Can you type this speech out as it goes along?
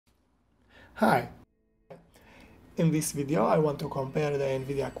Hi! In this video I want to compare the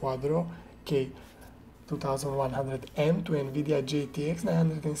NVIDIA Quadro K2100M to NVIDIA GTX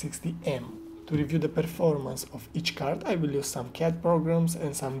 960m. To review the performance of each card I will use some CAD programs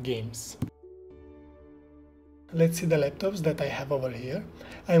and some games. Let's see the laptops that I have over here.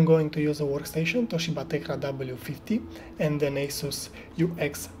 I am going to use a workstation Toshiba Tecra W50 and an ASUS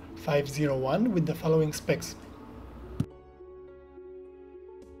UX501 with the following specs.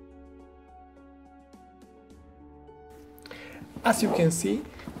 As you can see,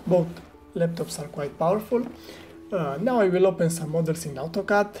 both laptops are quite powerful. Now I will open some models in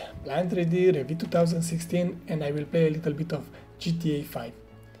Autocad, Plan 3D, Revit 2016, and I will play a little bit of GTA 5.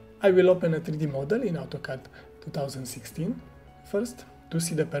 I will open a 3D model in Autocad 2016 first to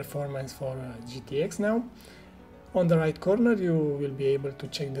see the performance for GTX now. On the right corner you will be able to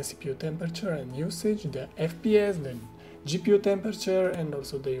check the CPU temperature and usage, the FPS, the GPU temperature, and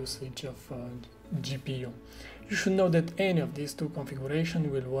also the usage of GPU. You should know that any of these two configurations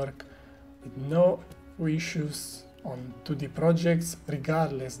will work with no issues on 2D projects,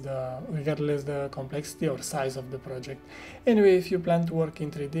 regardless the complexity or size of the project. Anyway, if you plan to work in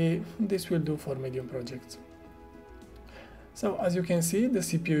 3D, this will do for medium projects. So as you can see, the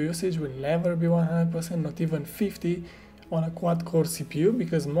CPU usage will never be 100%, not even 50 on a quad-core CPU,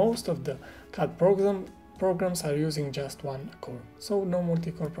 because most of the CAD programs are using just one core. So no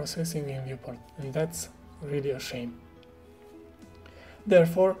multi-core processing in viewport, and that's really a shame.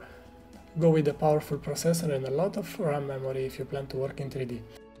 Therefore, go with a powerful processor and a lot of RAM memory if you plan to work in 3D.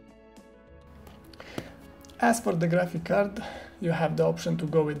 As for the graphic card, you have the option to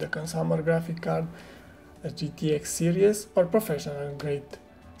go with the consumer graphic card, the GTX series, or professional grade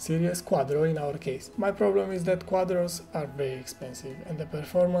series, Quadro in our case. My problem is that Quadros are very expensive and the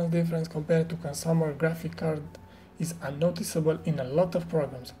performance difference compared to consumer graphic card is unnoticeable in a lot of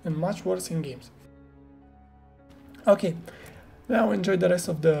programs and much worse in games. Okay, now enjoy the rest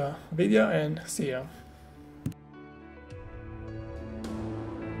of the video and see ya.